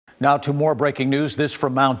Now to more breaking news. This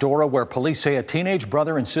from Mount Dora, where police say a teenage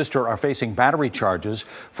brother and sister are facing battery charges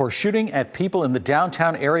for shooting at people in the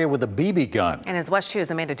downtown area with a BB gun. And as West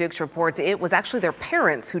 2's Amanda Dukes reports, it was actually their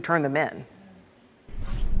parents who turned them in.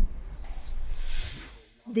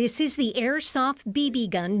 This is the airsoft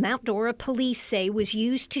BB gun Mount Dora police say was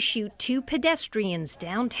used to shoot two pedestrians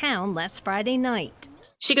downtown last Friday night.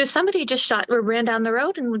 She goes, somebody just ran down the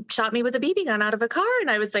road and shot me with a BB gun out of a car. And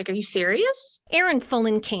I was like, are you serious? Erin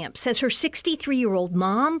Fullenkamp says her 63-year-old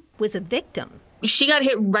mom was a victim. She got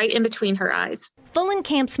hit right in between her eyes.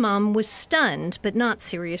 Fullenkamp's mom was stunned, but not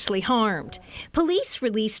seriously harmed. Police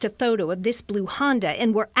released a photo of this blue Honda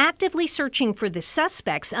and were actively searching for the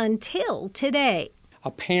suspects until today. A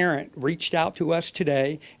parent reached out to us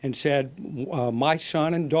today and said, my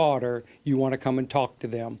son and daughter, you want to come and talk to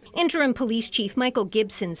them. Interim Police Chief Michael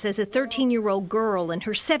Gibson says a 13-year-old girl and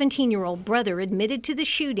her 17-year-old brother admitted to the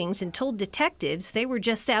shootings and told detectives they were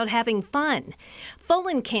just out having fun.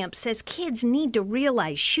 Fullenkamp says kids need to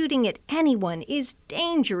realize shooting at anyone is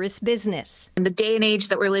dangerous business. In the day and age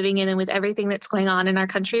that we're living in and with everything that's going on in our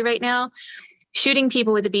country right now, shooting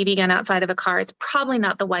people with a BB gun outside of a car is probably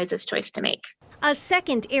not the wisest choice to make. A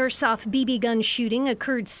second airsoft BB gun shooting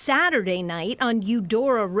occurred Saturday night on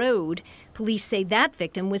Eudora Road. Police say that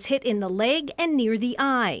victim was hit in the leg and near the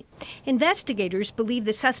eye. Investigators believe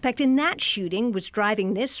the suspect in that shooting was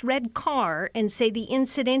driving this red car and say the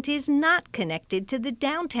incident is not connected to the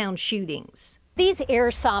downtown shootings. These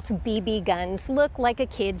airsoft BB guns look like a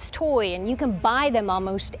kid's toy, and you can buy them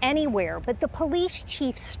almost anywhere. But the police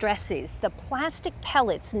chief stresses the plastic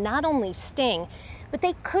pellets not only sting, but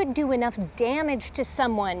they could do enough damage to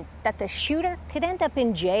someone that the shooter could end up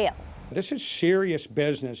in jail. This is serious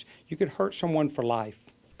business. You could hurt someone for life.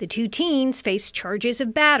 The two teens face charges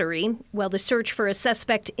of battery, while the search for a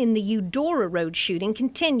suspect in the Eudora Road shooting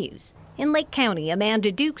continues. In Lake County, Amanda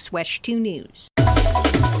Dukes, West 2 News.